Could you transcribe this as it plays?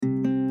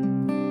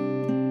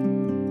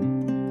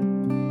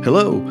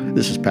Hello,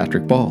 this is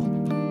Patrick Ball.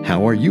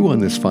 How are you on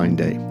this fine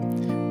day?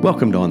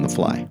 Welcome to On the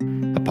Fly,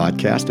 a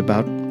podcast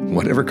about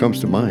whatever comes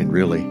to mind,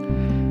 really.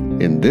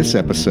 In this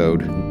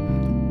episode,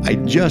 I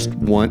just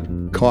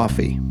want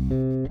coffee.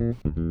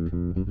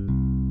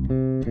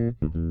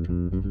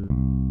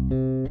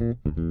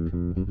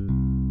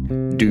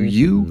 Do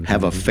you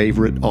have a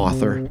favorite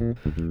author?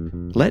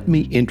 Let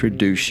me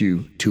introduce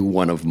you to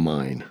one of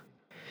mine.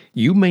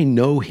 You may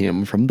know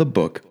him from the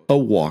book A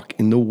Walk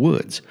in the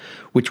Woods,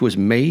 which was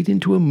made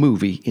into a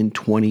movie in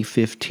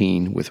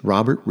 2015 with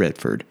Robert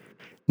Redford,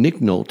 Nick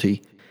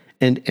Nolte,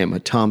 and Emma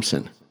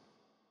Thompson.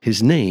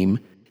 His name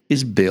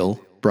is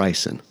Bill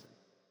Bryson.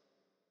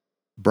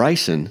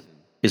 Bryson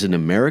is an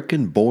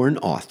American-born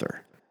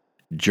author,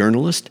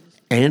 journalist,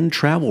 and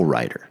travel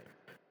writer,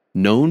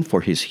 known for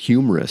his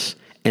humorous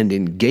and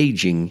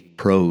engaging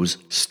prose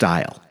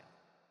style.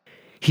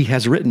 He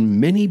has written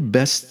many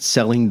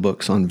best-selling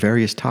books on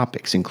various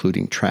topics,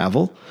 including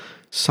travel,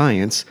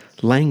 science,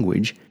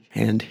 language,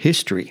 and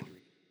history.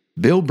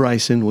 Bill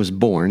Bryson was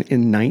born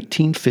in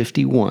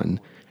 1951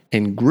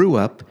 and grew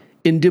up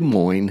in Des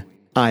Moines,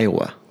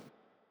 Iowa.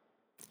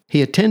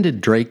 He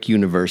attended Drake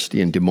University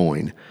in Des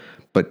Moines,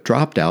 but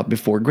dropped out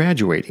before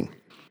graduating.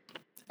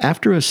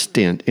 After a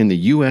stint in the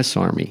U.S.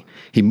 Army,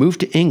 he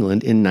moved to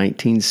England in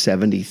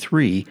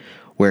 1973,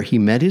 where he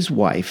met his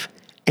wife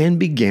and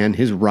began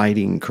his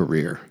writing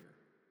career.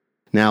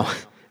 Now,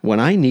 when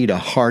I need a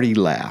hearty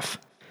laugh,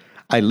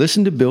 I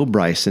listen to Bill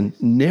Bryson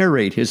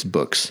narrate his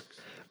books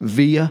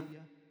via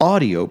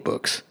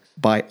audiobooks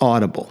by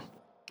Audible.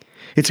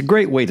 It's a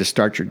great way to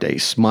start your day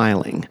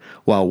smiling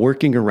while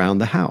working around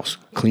the house,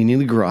 cleaning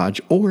the garage,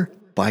 or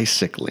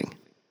bicycling.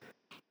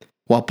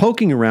 While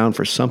poking around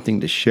for something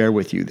to share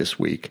with you this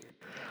week,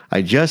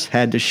 I just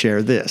had to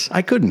share this.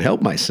 I couldn't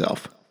help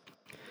myself.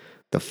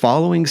 The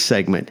following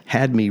segment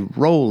had me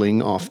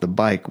rolling off the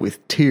bike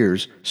with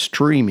tears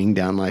streaming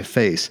down my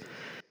face.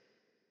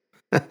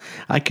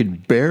 I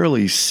could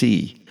barely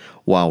see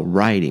while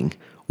riding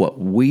what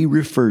we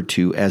refer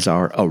to as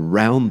our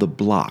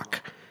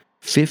around-the-block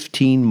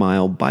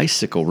 15-mile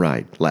bicycle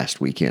ride last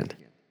weekend.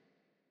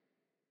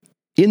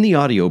 In the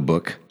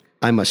audiobook,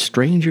 I'm a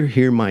Stranger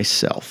Here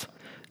Myself,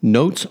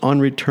 Notes on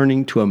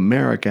Returning to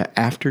America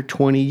After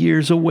 20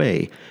 Years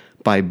Away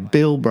by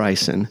Bill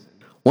Bryson.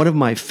 One of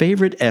my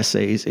favorite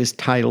essays is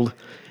titled,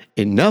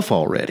 Enough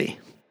Already.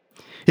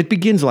 It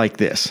begins like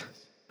this.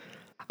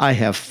 I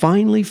have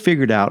finally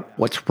figured out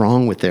what's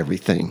wrong with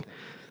everything.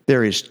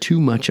 There is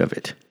too much of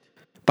it.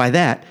 By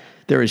that,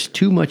 there is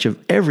too much of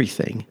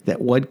everything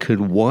that one could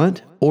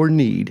want or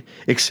need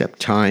except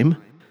time,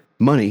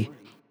 money,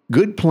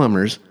 good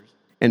plumbers,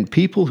 and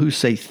people who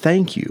say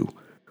thank you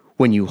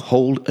when you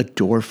hold a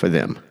door for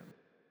them.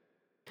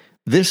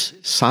 This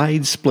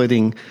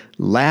side-splitting,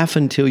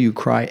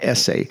 laugh-until-you-cry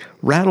essay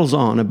rattles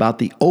on about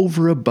the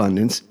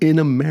overabundance in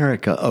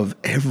America of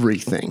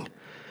everything,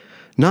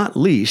 not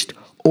least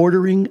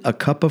ordering a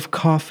cup of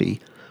coffee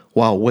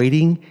while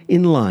waiting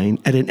in line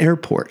at an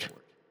airport.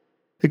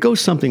 It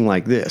goes something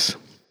like this.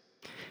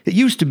 It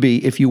used to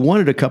be if you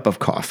wanted a cup of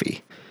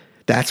coffee,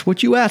 that's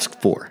what you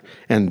asked for,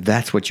 and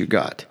that's what you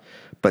got.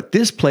 But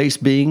this place,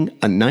 being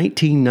a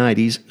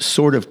 1990s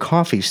sort of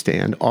coffee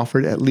stand,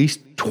 offered at least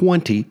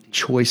 20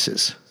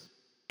 choices.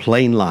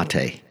 Plain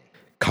latte,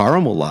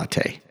 caramel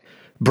latte,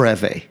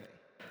 breve,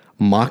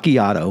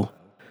 macchiato,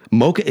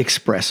 mocha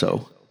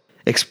espresso,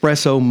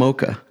 espresso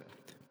mocha,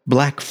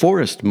 black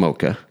forest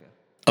mocha,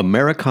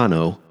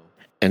 Americano,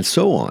 and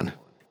so on,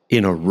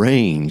 in a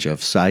range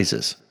of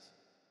sizes.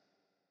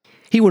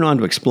 He went on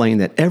to explain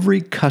that every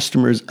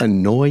customer's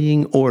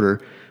annoying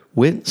order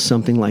went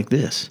something like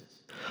this.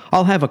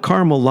 I'll have a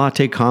caramel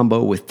latte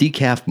combo with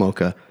decaf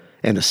mocha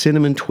and a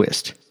cinnamon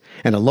twist,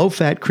 and a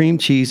low-fat cream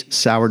cheese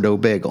sourdough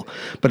bagel.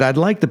 But I'd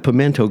like the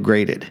pimento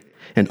grated.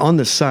 And on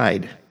the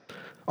side,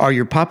 are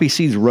your poppy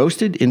seeds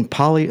roasted in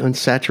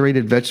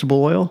polyunsaturated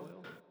vegetable oil?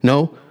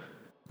 No,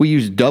 we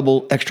use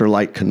double extra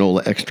light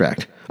canola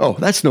extract. Oh,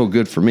 that's no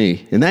good for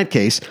me. In that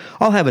case,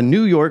 I'll have a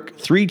New York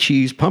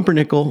 3-cheese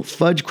pumpernickel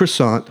fudge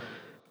croissant.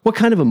 What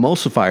kind of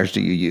emulsifiers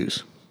do you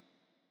use?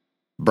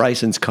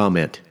 Bryson's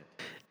comment.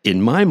 In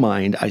my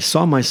mind, I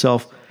saw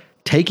myself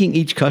taking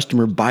each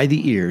customer by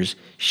the ears,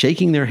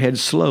 shaking their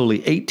heads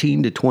slowly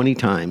 18 to 20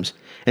 times,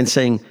 and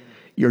saying,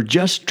 you're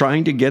just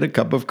trying to get a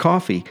cup of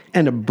coffee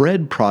and a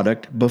bread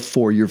product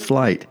before your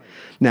flight.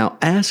 Now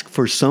ask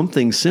for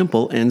something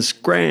simple and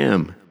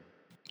scram.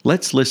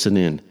 Let's listen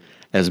in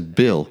as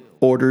Bill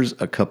orders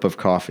a cup of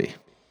coffee.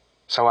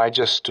 So I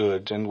just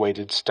stood and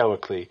waited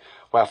stoically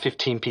while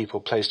 15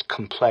 people placed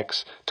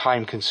complex,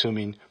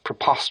 time-consuming,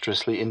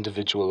 preposterously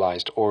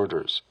individualized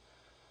orders.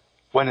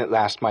 When at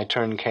last my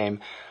turn came,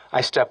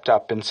 I stepped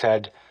up and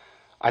said,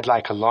 I'd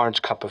like a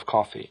large cup of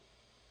coffee.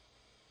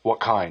 What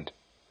kind?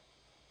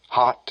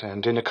 Hot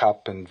and in a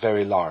cup and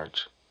very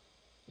large.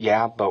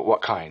 Yeah, but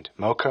what kind?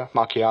 Mocha,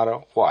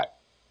 macchiato, what?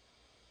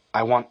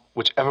 I want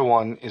whichever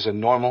one is a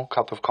normal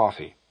cup of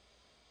coffee.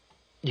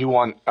 You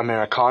want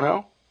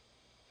Americano?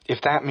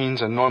 If that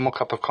means a normal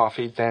cup of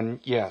coffee, then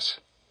yes.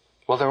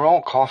 Well, they're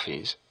all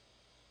coffees.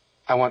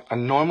 I want a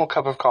normal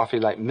cup of coffee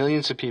like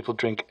millions of people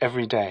drink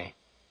every day.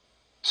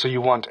 So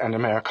you want an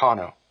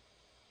Americano,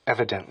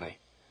 evidently.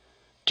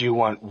 Do you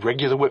want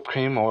regular whipped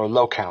cream or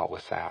low-cal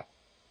with that?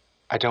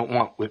 I don't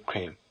want whipped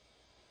cream,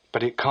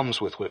 but it comes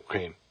with whipped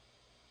cream.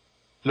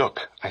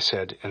 Look, I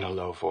said in a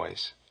low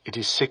voice, it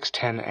is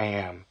 6:10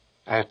 a.m.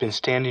 I have been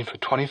standing for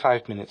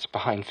 25 minutes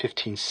behind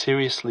 15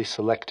 seriously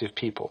selective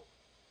people,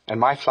 and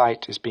my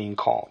flight is being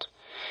called.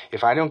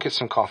 If I don't get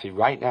some coffee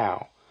right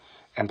now,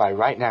 and by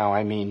right now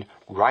I mean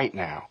right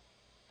now,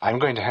 I'm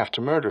going to have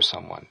to murder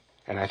someone,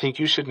 and I think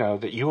you should know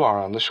that you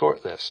are on the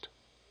short list.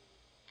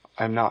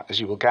 I'm not, as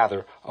you will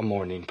gather, a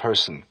morning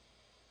person.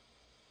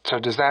 So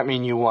does that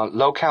mean you want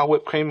low-cal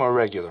whipped cream or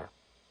regular?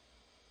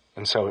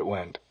 And so it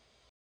went.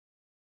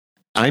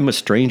 I'm a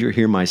Stranger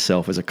Here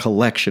Myself is a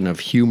collection of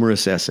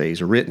humorous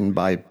essays written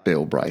by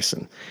Bill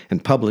Bryson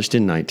and published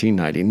in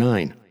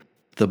 1999.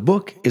 The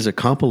book is a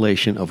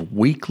compilation of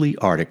weekly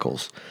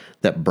articles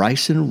that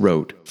Bryson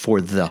wrote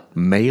for the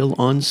Mail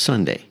on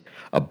Sunday,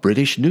 a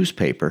British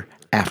newspaper,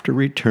 after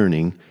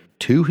returning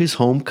to his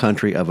home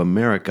country of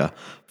America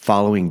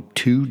following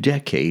 2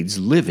 decades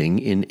living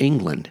in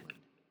England.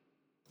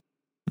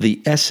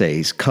 The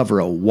essays cover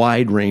a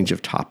wide range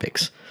of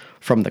topics,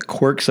 from the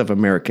quirks of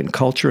American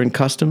culture and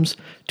customs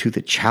to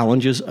the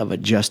challenges of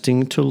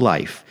adjusting to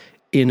life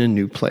in a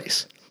new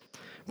place.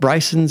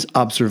 Bryson's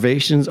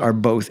observations are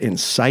both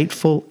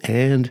insightful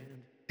and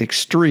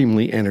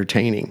extremely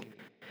entertaining.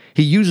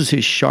 He uses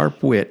his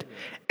sharp wit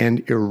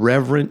and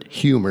irreverent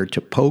humor to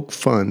poke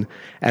fun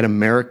at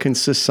American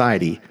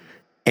society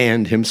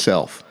and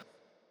himself.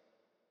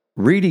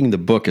 Reading the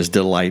book is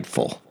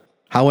delightful.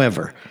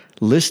 However,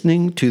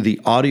 listening to the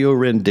audio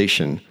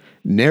rendition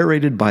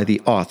narrated by the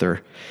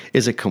author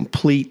is a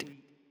complete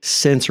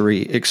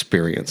sensory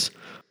experience.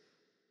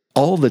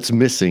 All that's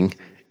missing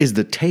is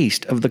the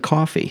taste of the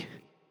coffee.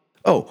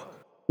 Oh,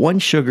 1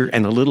 sugar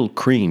and a little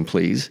cream,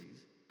 please.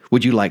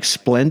 Would you like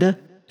Splenda,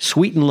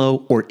 sweet and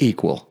low, or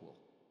equal?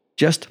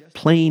 Just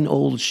plain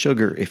old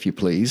sugar, if you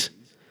please.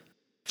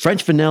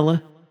 French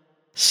vanilla,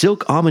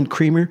 silk almond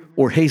creamer,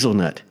 or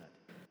hazelnut?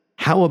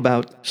 How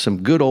about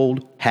some good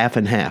old half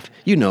and half?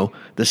 You know,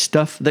 the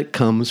stuff that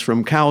comes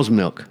from cow's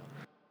milk.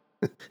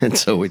 And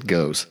so it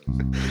goes.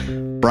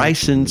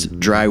 Bryson's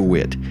dry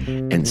wit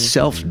and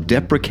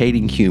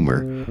self-deprecating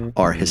humor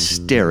are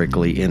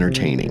hysterically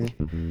entertaining.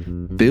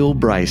 Bill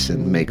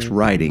Bryson makes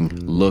writing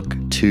look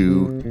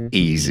too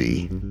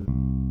easy.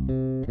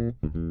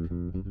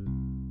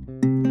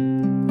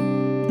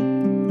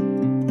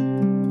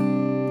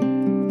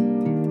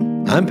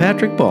 I'm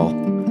Patrick Ball.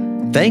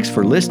 Thanks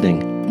for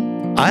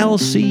listening. I'll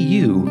see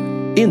you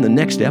in the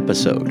next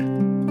episode.